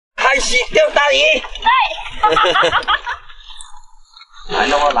开始钓大鱼。对。来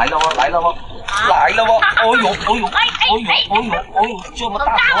了哦，来了哦，来了哦，来了哦！哦呦，哦呦，哦呦，哦呦，哦呦，这么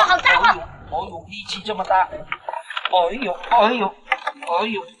大条，好大哦！哦呦，力气这么大，哦呦，哦呦，哦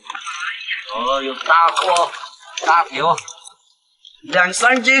呦，哦呦，大货，大条，2、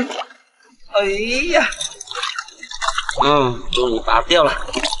3斤，哎呀，终于拔掉了，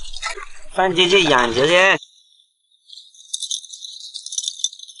放进去养着先，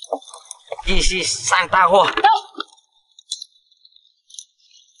继续上大货。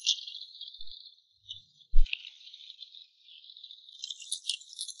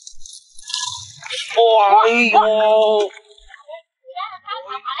哇，哎呦！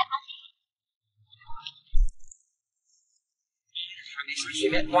随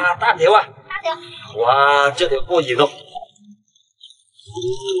便，哇，大条啊！大条！哇，这条过瘾哦！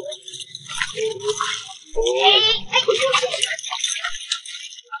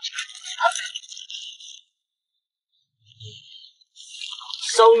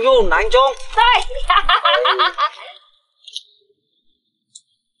收入囊中。对。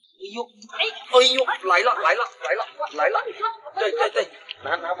哎呦，来了来了来了来了！对对对，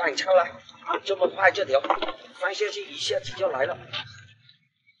拿碗抄来，这么快这条，放下去一下子就来了。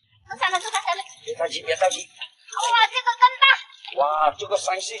坐下来，坐下来。别着急，别着急。哇，这个更大。哇，这个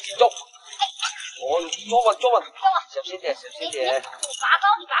3、4斤重。哦，坐稳坐稳，小心点小心点。你拔高，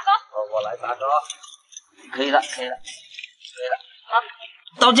你拔高。我来拔高。可以了可以了可以了。好，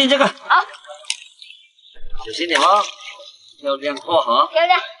倒进这个。好。小心点哦，漂亮过河。漂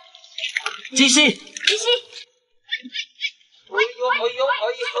亮。继续。继续。哎呦哎呦哎呦哎呦！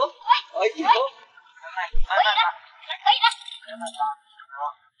可以了，可以了。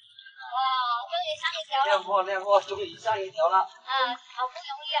哇，终于上一条了。亮货亮货，终于上一条了。好不容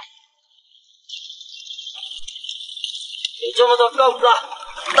易啊。有这么多钩子，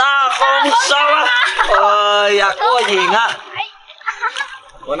大丰收了！哎呀，过瘾啊！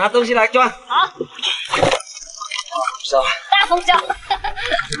我拿东西来装。好。收。大丰收。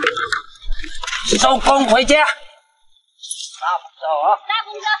收工回家。大丰收啊！大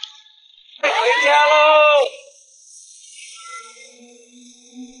丰收。回家喽！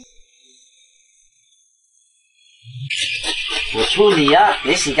我处理啊，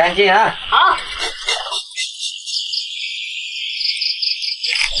别洗干净啊。好。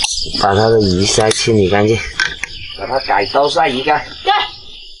把它的鱼鳃清理干净，把它改刀晒鱼干。对。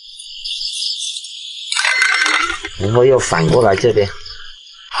然后又反过来这边。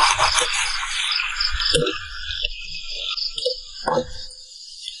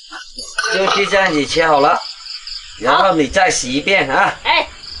就这样子切好了，然后你再洗一遍啊。哎。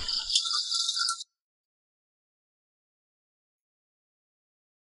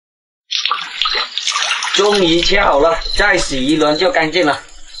终于切好了，再洗一轮就干净了。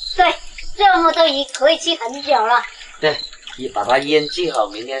对，这么多鱼可以吃很久了。对，你把它腌制好，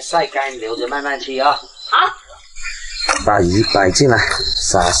明天晒干，留着慢慢吃啊。好。把鱼摆进来，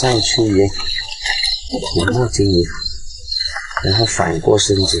撒上粗盐，涂抹均匀，然后反过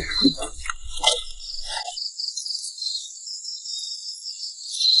身子。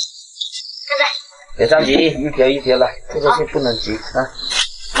别着急，一条一条来，这个是不能急啊。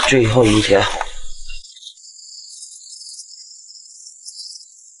最后一条。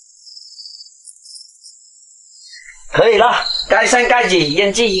可以了，盖上盖子，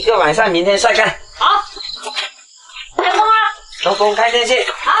腌制1个晚上，明天晒干。好。开工了。收工，开电器。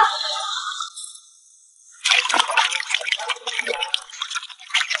好。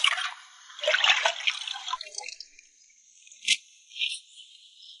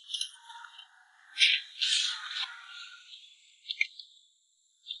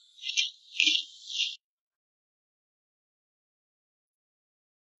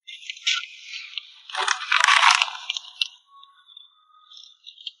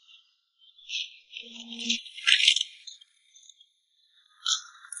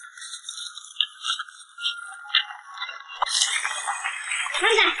看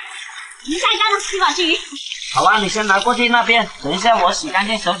看，鱼晒干了，去把鱼。好啊，你先拿过去那边，等一下我洗干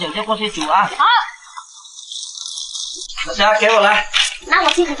净手脚就过去煮啊。好。大家给我来。那我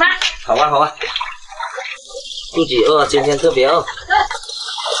去煮饭。好啊好啊。肚子饿，今天特别饿。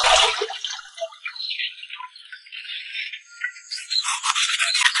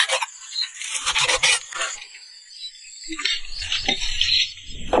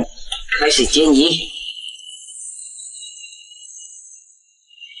开始煎鱼。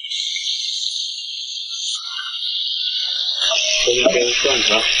中间断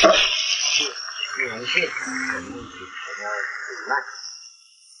条，四横线，我们一起把它煮烂。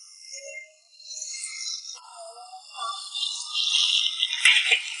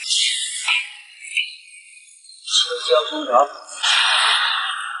吃椒葱头。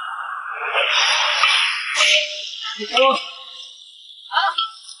你给我。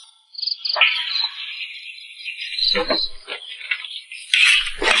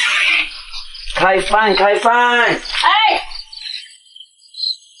开饭，开饭！哎，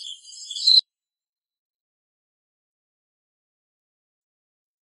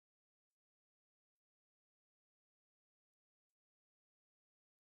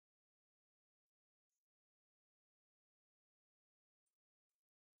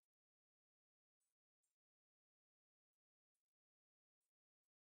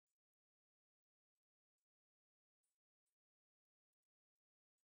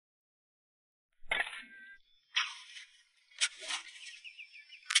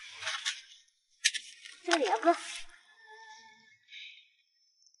这两个。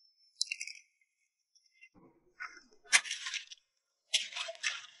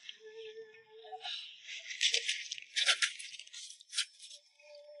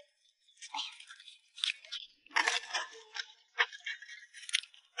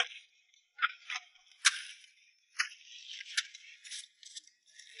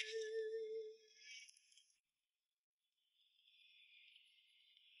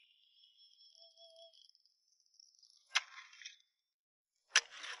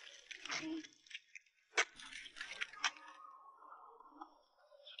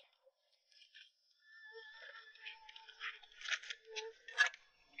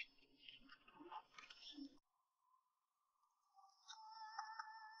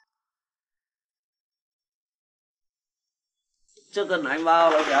这个难吗，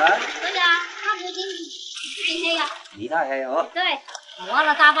老板？对呀，那不今天呀。你太黑哦。对，挖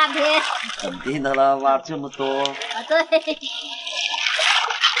了大半天。肯定的了，挖这么多。啊，对。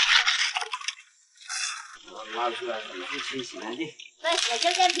我捞出来很不清洗干净。对，我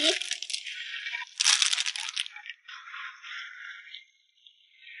就这皮。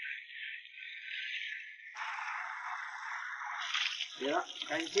行了，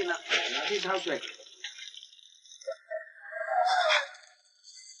干净了，拿去焯水。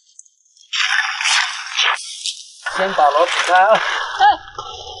先把螺煮开啊！对。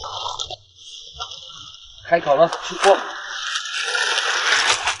开口了，出锅。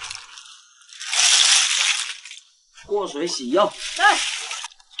过水洗肉。对。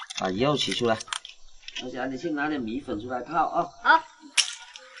把肉取出来。而且你先拿点米粉出来泡啊。好。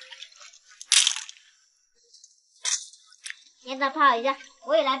让它泡一下，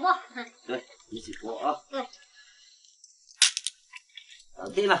我也来剥。对，一起剥啊。对。搞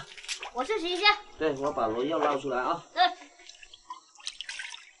定了。我试一下。对，我把螺肉捞出来啊。对。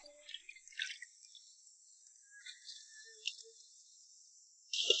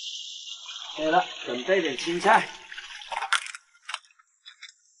对了，准备点青菜。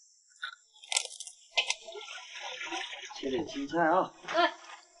切点青菜啊。对。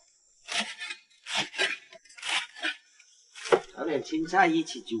炒点青菜一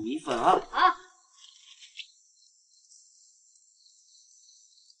起煮米粉啊。好。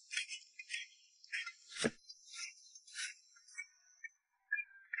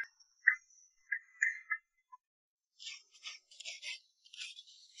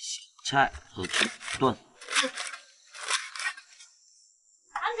菜和土炖。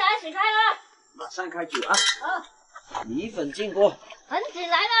汤仔水开了。马上开煮啊！好。米粉进锅。盆子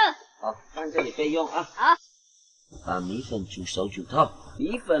来了。好，放这里备用啊。好。把米粉煮熟煮透，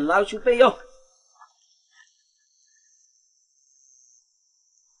米粉捞出备用。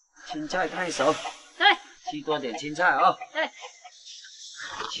青菜烫熟。对。去多点青菜啊。对。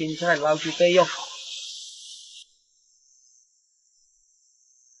青菜捞出备用。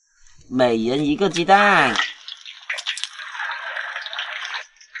每人一个鸡蛋。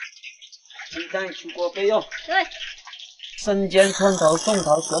鸡蛋出锅备用。对。生煎、葱头、蒜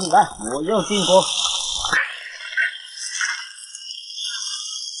头、水米蛋，螺肉进锅。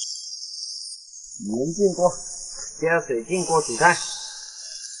盐进锅，加水进锅煮开，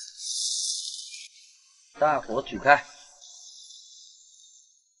大火煮开。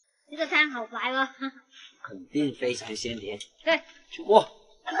这个汤好白哦。肯定非常鲜甜。对。出锅。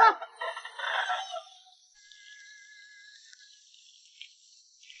出锅。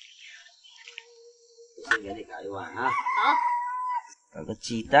先给你搞一碗啊。好。搞个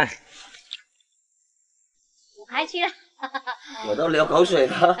鸡蛋。我开去了。我都流口水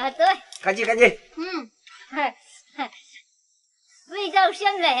了。对。开机，开机。味道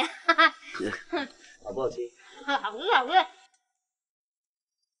鲜美啊。好不好吃？好吃，好吃。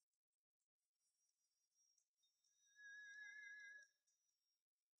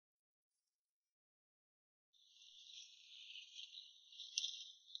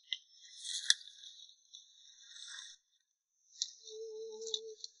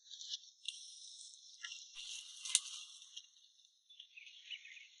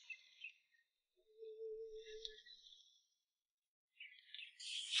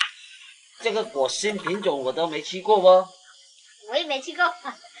这个果新品种我都没吃过哦。我也没吃过。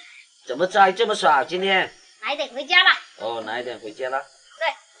怎么摘这么少？今天拿一点回家吧。哦，拿一点回家了。对，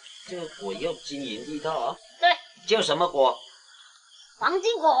这个果又晶莹剔透啊。对，叫什么果？黄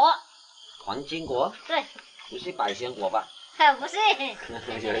金果。黄金果？对，不是百香果吧？不是。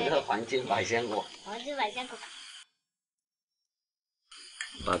有一个黄金百香果。黄金百香果。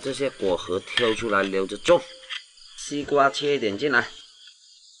把这些果核挑出来留着种。西瓜切一点进来，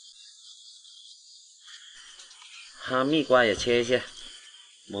哈密瓜也切一些，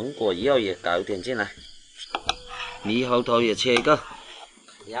芒果肉也搞一点进来，猕猴桃也切一个，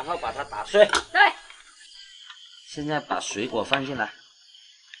然后把它打碎。对。现在把水果放进来。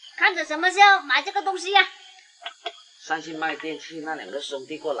看着什么时候买这个东西呀？上次卖电器那2个兄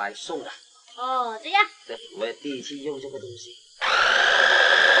弟过来送的。哦，这样。对，我也第一次用这个东西。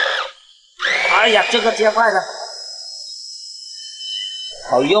哎呀，这个切坏了。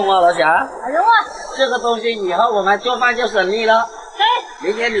好用啊，老小。好用啊！这个东西以后我们做饭就省力了。对。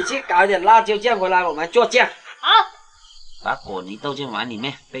明天你去搞一点辣椒酱回来，我们做酱。好。把果泥倒进碗里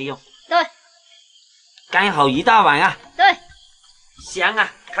面备用。对。刚好1大碗啊。对。香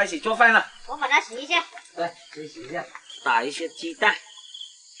啊！开始做饭了。我把它洗一下。对，先洗一下。打一些鸡蛋。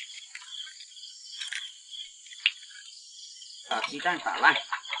把鸡蛋打烂。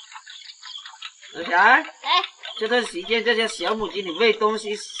老小。哎。这段时间这些小母鸡你喂东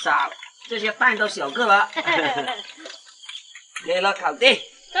西少，这些蛋都小个了。可以了，烤地。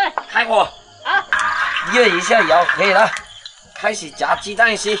对。开火。好。热一下油，可以了。开始炸鸡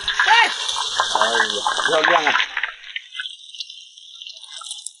蛋丝。对。哎呀，漂亮啊！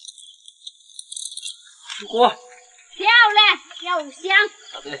出锅。漂亮又香。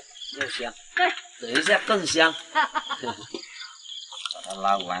啊，对，又香。对。等一下更香。把它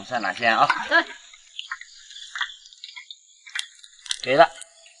捞完上来先啊。对。可以了，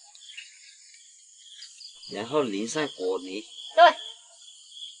然后淋上果泥。对。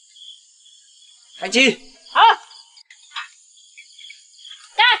开机。好。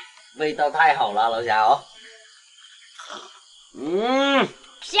干。味道太好了，老小。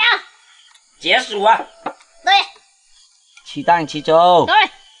香。解暑啊。对。吃蛋吃粥。对。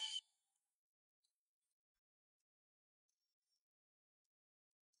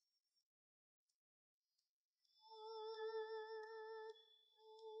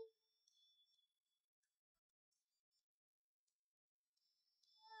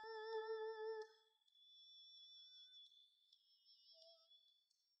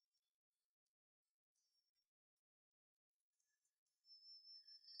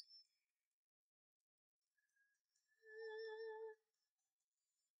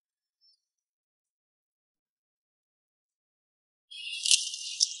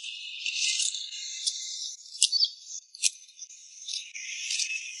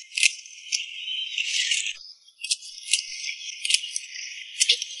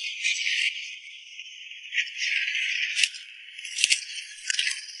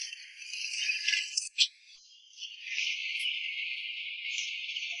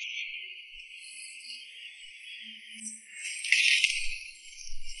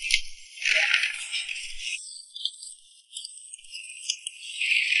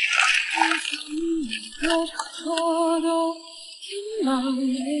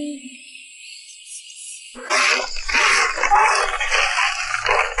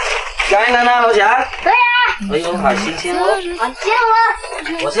干了呢，老小。对呀。哎呦，好新鲜哦！好香啊！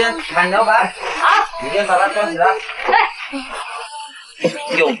我先砍牛排。好。你先把它装起来。对。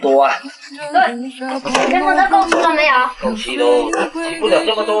又多啊。对。这么多够吃了没有？够吃喽，吃不了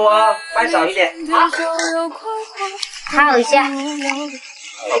这么多啊，放少一点。好。烤一下。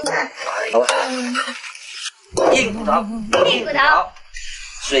好吧。硬骨头。硬骨头。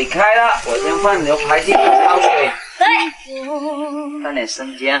水开了，我先放牛排进去焯水。对。放点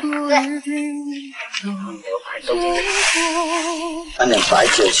生姜。对。牛排豆进去。放点白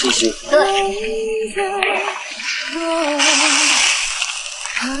酒去腥。对。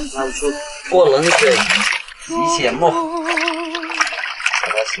捞出过冷水，洗血沫，把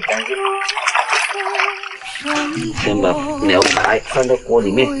它洗干净。先把牛排放到锅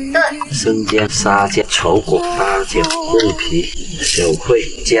里面，生姜、沙姜、稠果、八角、桂皮、小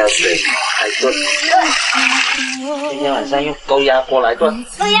烩，加水来炖。今天晚上用高压锅来炖。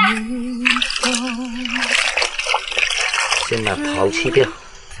对呀。先把头去掉，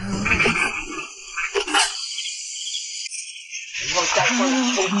然后再放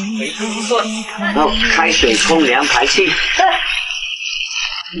葱、回去一炖，然后开水冲凉排气。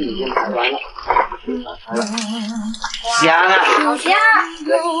已经排完了，打开了，香啊！好香。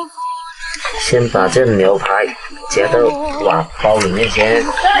对，先把这牛排加到瓦煲里面先，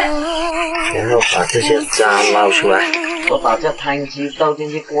然后把这些渣捞出来。我把这汤汁倒进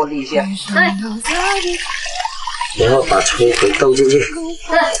去过滤一下，然后把脆皮倒进去，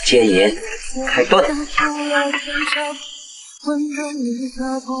加盐，开炖。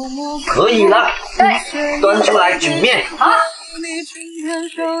可以了，端出来煮面。好。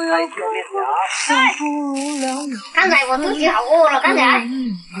刚才我肚子好饿了，刚才。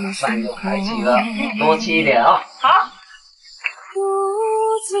饭又开启了，多吃一点啊。好。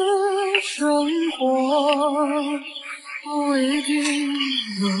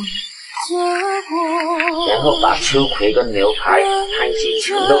然后把秋葵跟牛排汤汁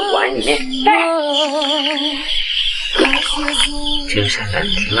盛到碗里面。就上点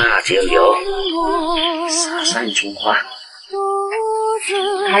辣椒油，撒上葱花，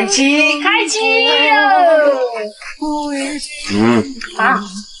开机哟！好，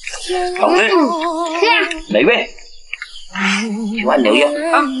好吃，美味。一碗牛肉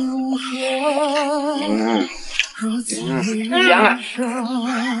啊，香啊，爽，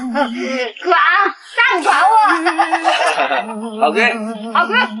上床啊！好吃，好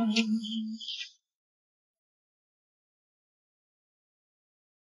吃。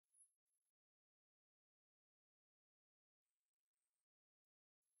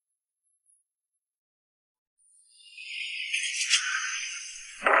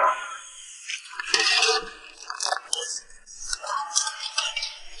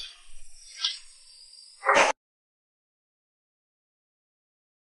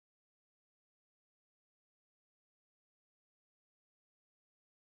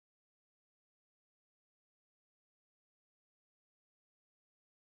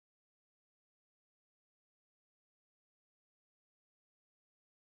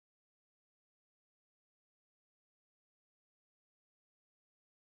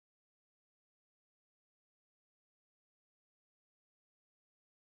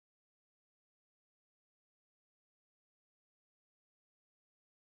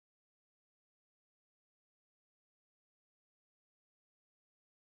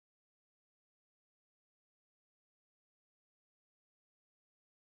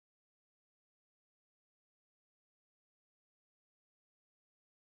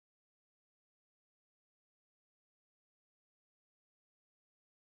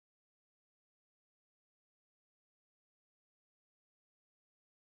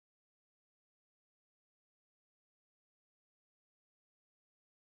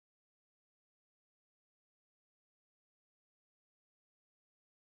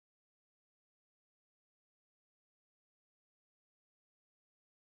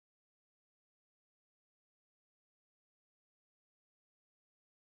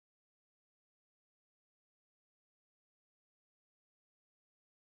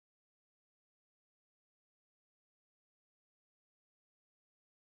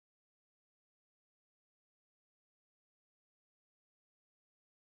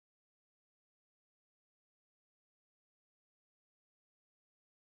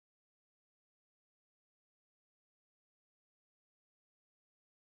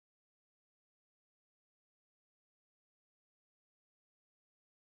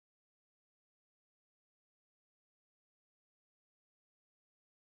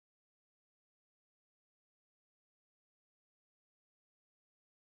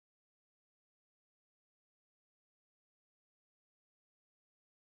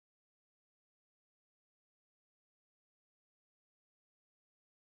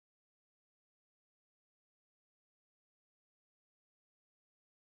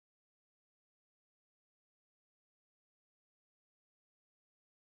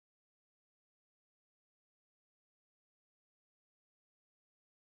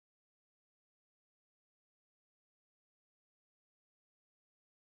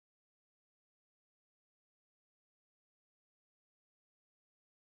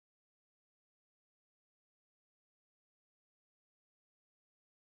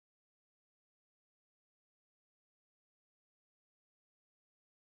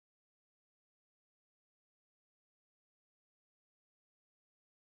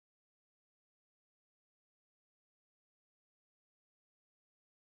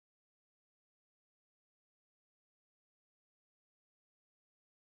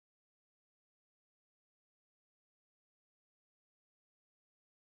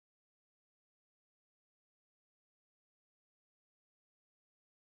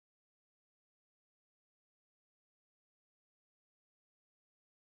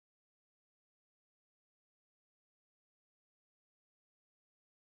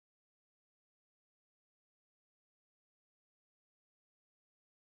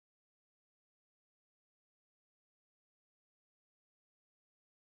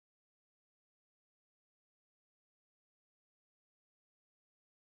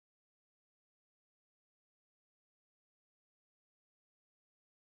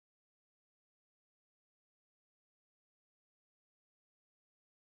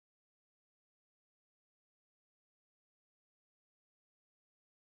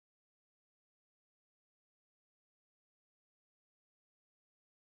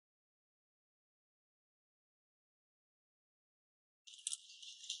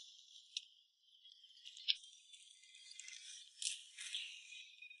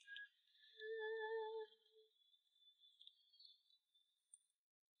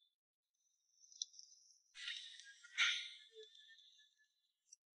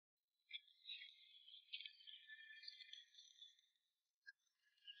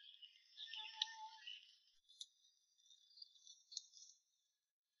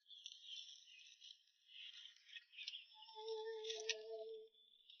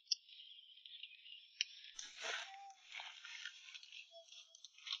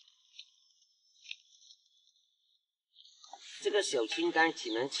这个小青柑只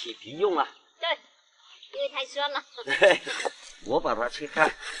能起皮用啊。对，因为太酸了。对，我把它切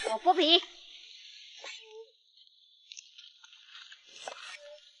开。我剥皮。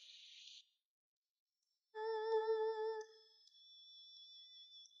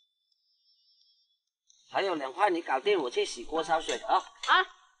还有2块你搞定，我去洗锅烧水啊。好。阿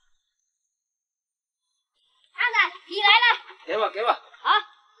仔，皮来了。给我，给我。好。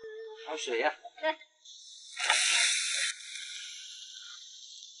烧水呀。对。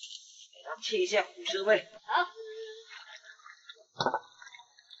给它去一下腐蚀味。好。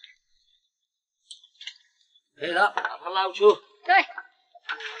可以了，把它捞出。对。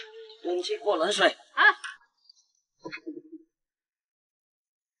扔去过冷水。好。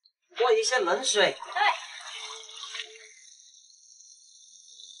过一下冷水。对。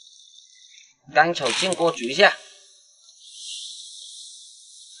甘草进锅煮一下。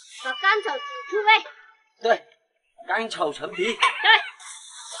把甘草煮出味。对，甘草陈皮。对。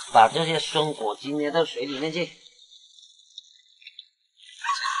把这些松果汁捏到水里面去。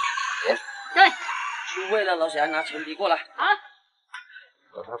对。出味了，老小孩拿陈皮过来。好。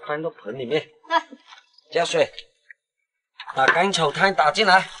把它放到盆里面。对。加水。把甘草汤打进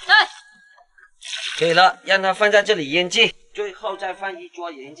来。对。可以了，让它放在这里腌制，最后再放一撮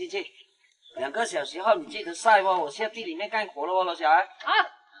盐进去。2个小时后你记得晒哦，我下地里面干活了哦，老小孩。好，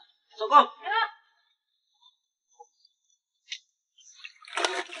收工。来了。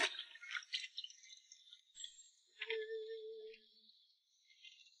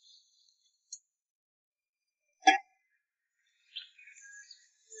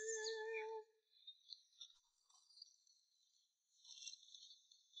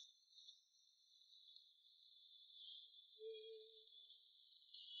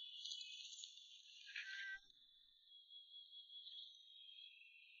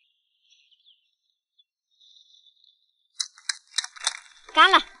干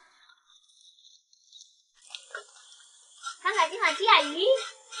了。刚才今晚鸡海鱼。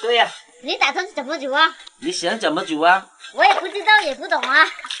对呀。你打算怎么煮啊？你想怎么煮啊？我也不知道，也不懂啊。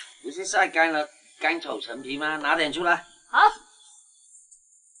不是晒干了甘草陈皮吗？拿点出来。好。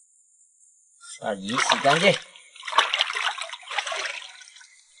把鱼洗干净，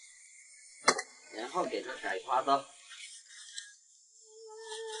然后给它改花刀。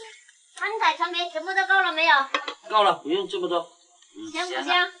刚才陈皮全部都够了没有？够了，不用这么多。香不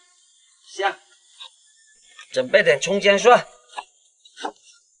香？香。准备点葱姜蒜。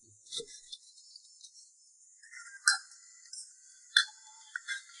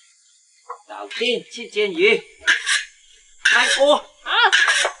搞定，去煎鱼。开锅。好。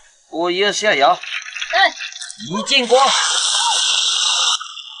锅热下油。对。鱼进锅。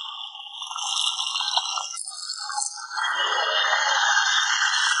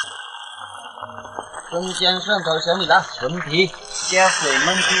葱姜蒜头小米辣，陈皮，加水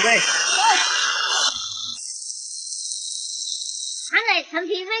焖出味。刚才陈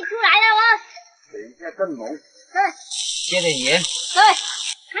皮味出来了吗？等一下更浓。对。加点盐。对。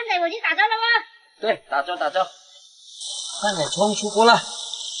刚才我去打粥了吗？对，打粥打粥。放点葱出锅了。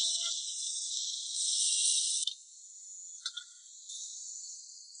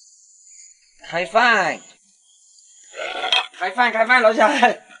开饭！开饭！开饭，老小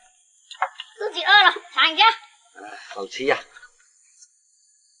孩。肚子饿了，尝一下。好吃呀。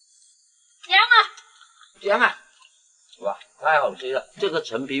香啊！香啊！哇，太好吃了，这个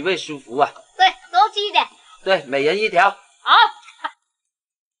陈皮味舒服啊。对，多吃一点。对，每人一条。好。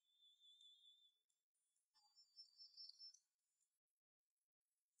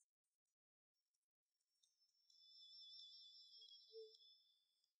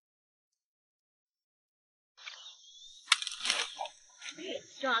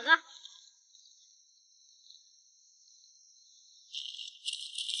选哪个？哇，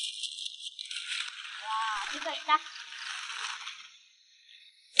这个也大。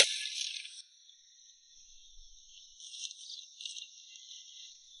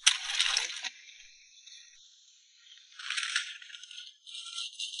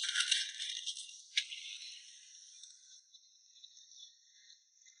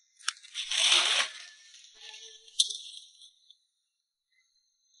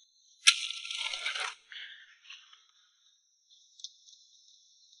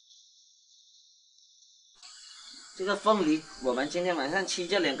这个凤梨，我们今天晚上吃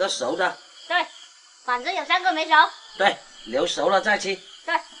这2个熟的。对，反正有3个没熟。对，留熟了再吃。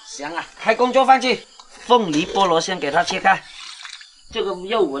对。香啊！开工做饭去。凤梨菠萝先给它切开，这个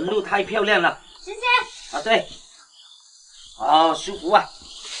肉纹路太漂亮了。新鲜。啊，对。好舒服啊！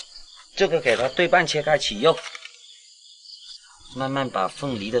这个给它对半切开起肉，慢慢把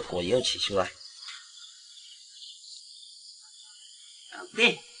凤梨的果肉取出来。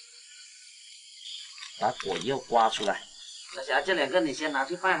定。把果肉刮出来。小霞，这2个你先拿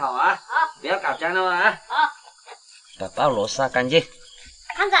去放好啊。好。不要搞脏了啊。好。把鲍螺杀干净。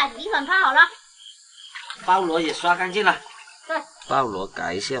康仔，米粉泡好了。鲍螺也刷干净了。对。鲍螺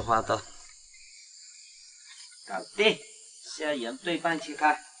改一下花刀。搞定。虾仁对半切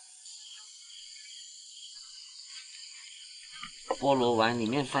开。菠萝碗里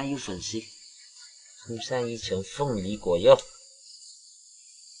面放入粉丝，铺上一层凤梨果肉，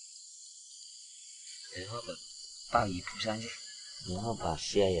然后把鲍鱼铺上去，然后把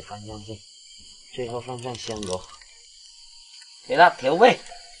虾也放上去，最后放上香螺。给它调味，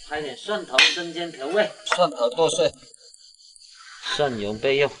拍点蒜头生煎调味，蒜头剁碎，蒜蓉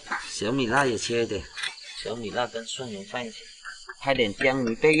备用，小米辣也切一点，小米辣跟蒜蓉放一起，拍点姜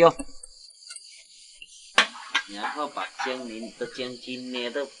泥备用。然后把姜泥的姜筋捏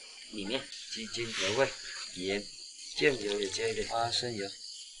到里面，鸡精调味，盐、酱油也加一点，花生油、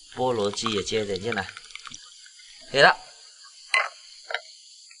菠萝汁也加一点进来，可以了。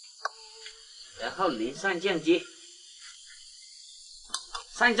然后淋上酱汁，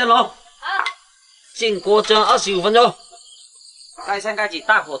上蒸笼，好。进锅蒸25分钟，盖上盖子，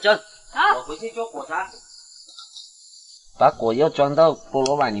大火蒸。好。我回去做果茶。把果肉装到菠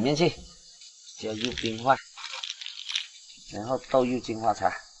萝碗里面去，加入冰块。然后倒入金花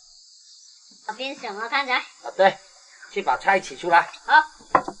茶。我边想了，康仔。啊，对，去把菜取出来。好。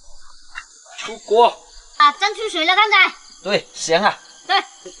出锅。啊，蒸出水了，康仔。对，行啊。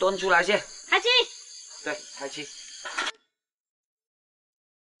对。端出来先。开气。对，开气。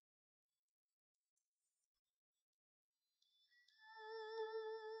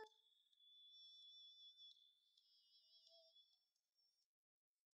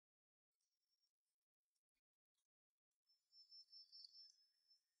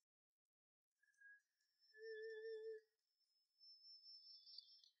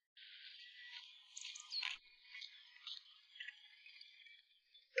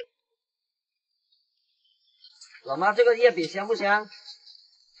老妈，这个月饼香不香？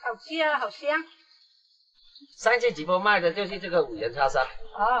好吃啊，好香。上次直播卖的就是这个5元叉烧。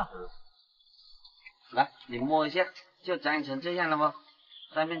哦。来，你摸一下，就粘成这样了吗？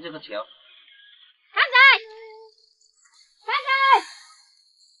上面这个球。康仔，康仔，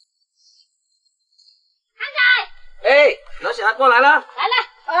康仔。哎，老小孩过来了。来了。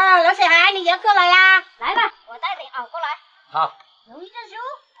哦，老小孩，你要过来啦？来吧，我带你熬过来。好。有一阵书，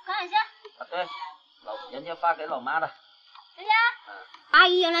我看一下。啊，对。人家发给老妈的，对呀。阿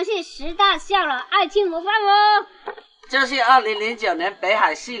姨原来是10大孝了，爱情模范哦。这是2009年北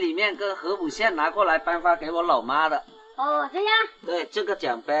海市里面跟河浦县拿过来颁发给我老妈的。哦，这样。对，这个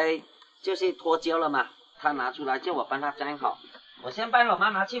奖杯就是脱胶了嘛，她拿出来叫我帮她粘好。我先帮老妈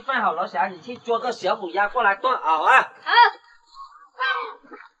拿去放好了，小你去捉个小母鸭过来炖熬啊。好。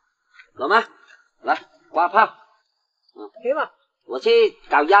老妈，来刮泡。给吧。我去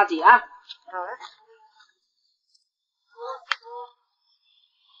搞鸭子啊。好啊。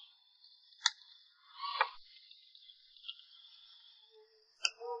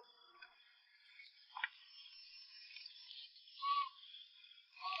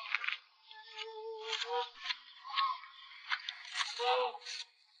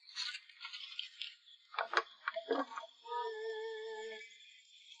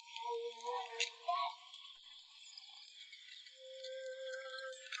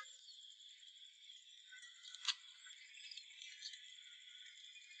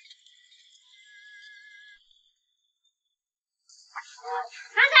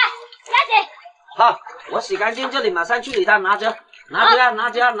康仔，鸭子。好，我洗干净这里，马上处理它，拿着，拿着，拿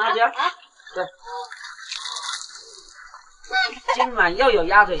着，拿着。对。今晚又有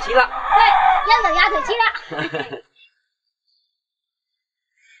鸭腿期了。对，又有鸭腿期了。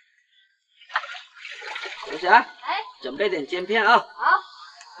小霞，哎，准备点煎片啊。好。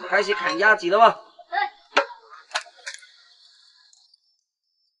开始砍鸭子了吧？对。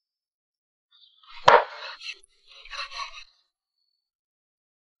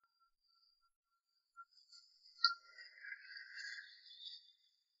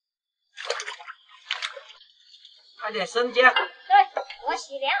快点生姜。对，我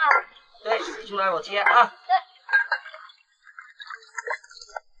洗莲藕。对，洗出来我切啊。对。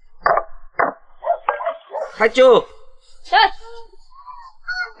开住。对。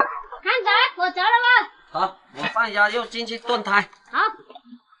康仔，我着了吗？好，我放鸭肉进去炖开。好。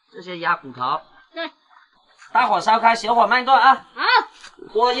这些鸭骨头。对。大火烧开，小火慢炖啊。好。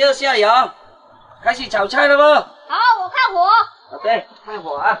锅热下油，开始炒菜了不？好，我看火。啊，对，看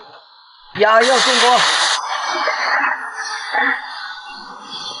火啊。鸭肉进锅。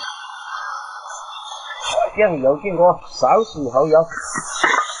酱油进锅，少许蚝油，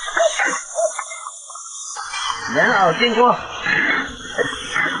莲藕进锅，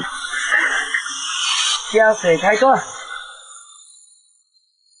加水开炖，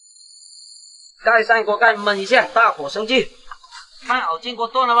盖上锅盖焖一下，大火收汁。看藕进锅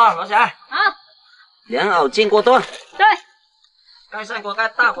炖了吧，老小？好。莲藕进锅炖。对。盖上锅盖，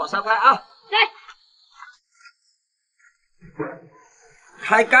大火烧开啊。对。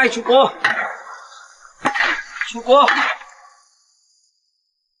开盖出锅，出锅。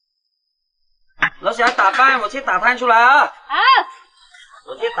老小打饭，我去打汤出来啊。好。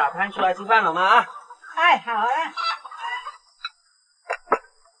我去打汤出来吃饭了吗？啊。哎，好啊。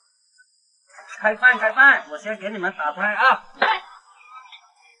开饭开饭，我先给你们打汤啊。对。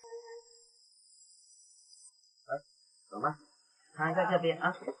来，走吗？汤在这边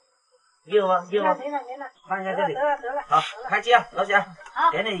啊。热啊热啊。行了，放在这里。得了。好，开机啊，老小。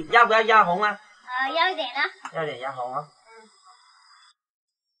好。给你要不要压红啊？要一点呢。要点压红啊。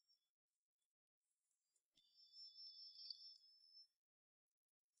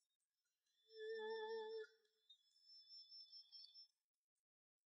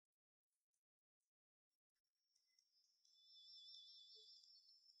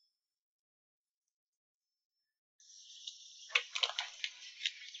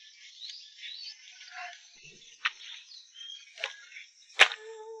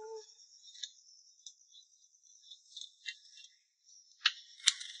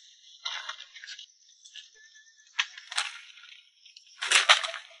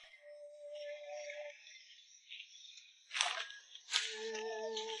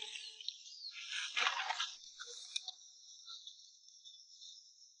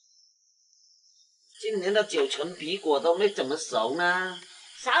今年的9层皮果都没怎么熟呢。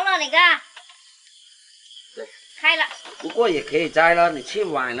熟了，你看。对。开了。不过也可以摘了，你去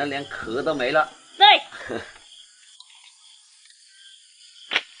晚了，连壳都没了。对。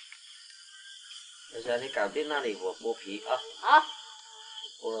等下你搞定那里，我剥皮啊。好。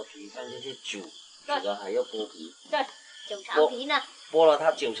剥了皮放进去煮，煮了还要剥皮。对，9层皮呢。剥了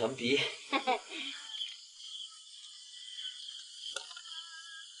它9层皮。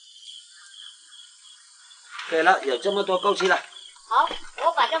可以了，有这么多够吃了。好，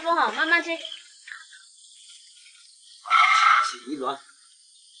我把这分好，慢慢吃。洗一轮。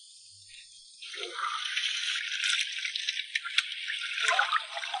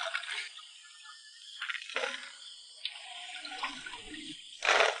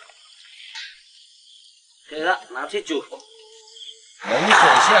可以了，拿去煮。冷水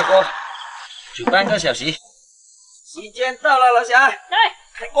下锅，煮半个小时。时间到了，老小。对。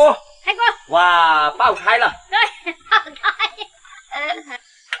开锅。开锅。哇，爆开了。对，爆开。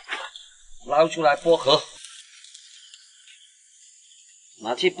捞出来剥壳，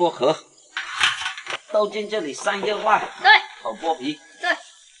拿去剥壳，倒进这里散热化。对。好剥皮。对。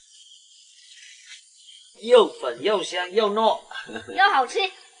又粉又香又糯。又好吃。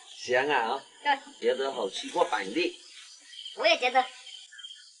香啊！对。觉得好吃过板栗。我也觉得。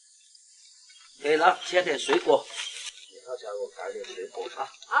可以了，切点水果。刚才我搞点水果啊。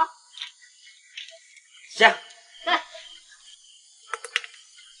好。香。对。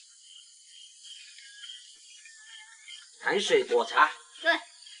糖水果茶。对。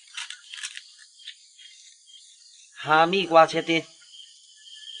哈密瓜切丁。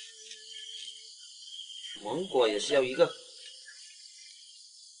芒果也需要一个。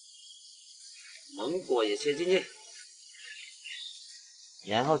芒果也切进去。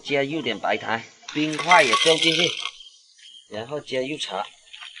然后加入点白糖，冰块也丢进去，然后加入茶。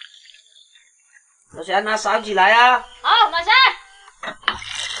老小拿勺起来啊！好，马上。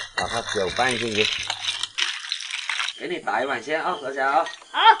把它搅拌进去。给你打一碗先啊，老小啊。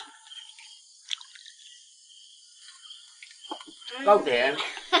好。够甜。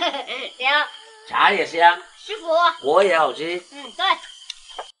行。茶也香。舒服。果也好吃。对。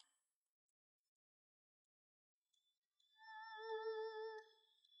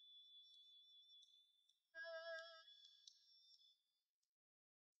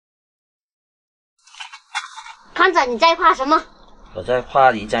康仔，你在画什么？我在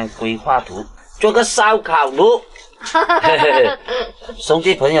画一张规划图，做个烧烤炉。嘿嘿嘿，兄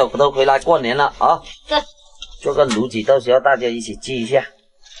弟朋友都回来过年了啊！对。做个炉子，到时候大家一起聚一下。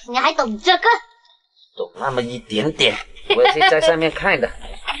你还懂这个？懂那么一点点，我也是在上面看的。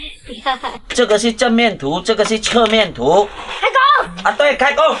这个是正面图，这个是侧面图。开工！啊，对，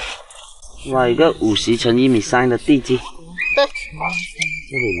开工。挖一个50乘1.3米的地基。对。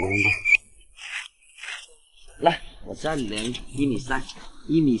这里量的。来，我再量1.3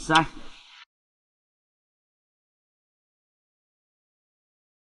米。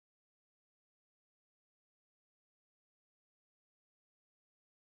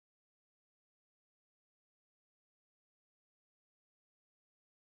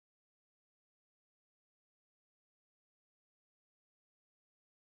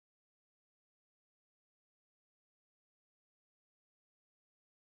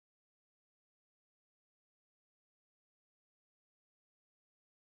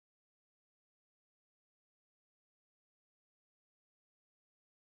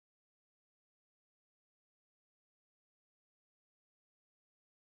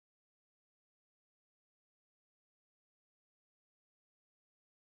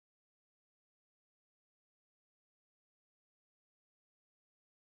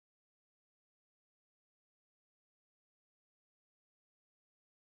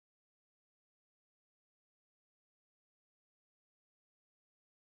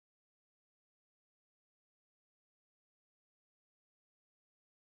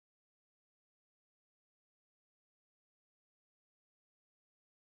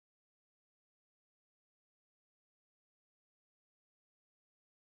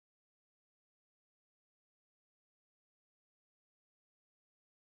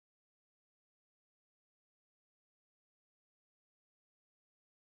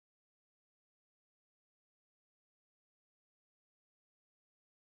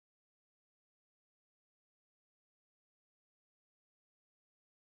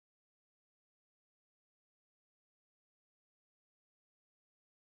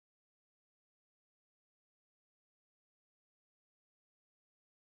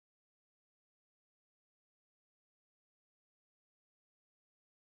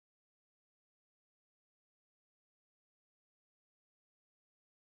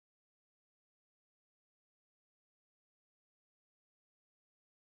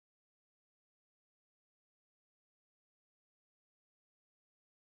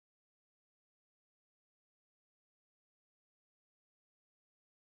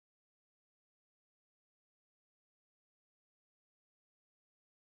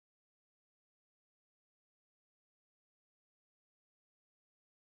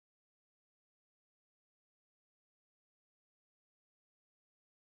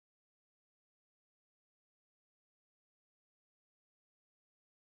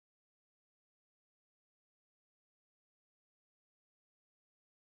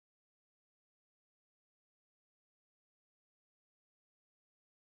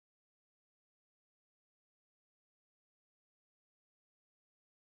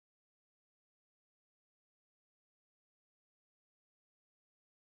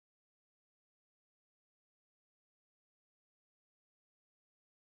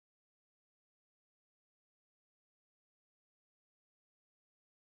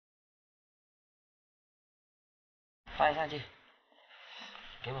放上去，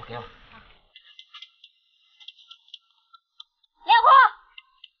给我。亮火。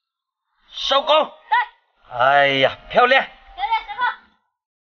收工。对。哎呀，漂亮。漂亮，师傅。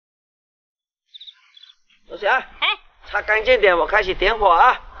罗翔。哎。擦干净点，我开始点火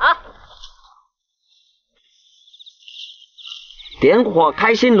啊。好。点火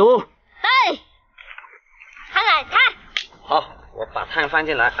开心炉。对。看来看。好，我把炭放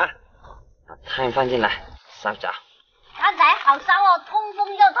进来啊，把炭放进来，烧着。看起来好烧哦，通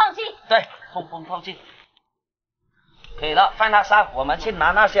风又透气。对，通风透气。可以了，放它烧，我们去拿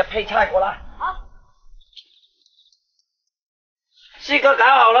那些配菜过来。好。四哥搞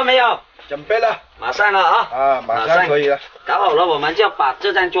好了没有？准备了。马上了啊！啊，马上可以了。搞好了，我们就把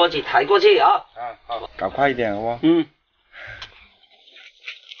这张桌子抬过去啊。啊，好，搞快一点好不好？嗯。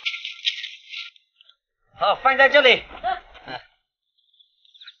好，放在这里。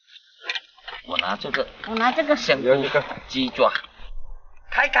我拿这个。我拿这个。香菇鸡爪。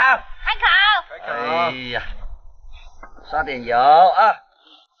开烤。开烤。开烤。哎呀，刷点油啊。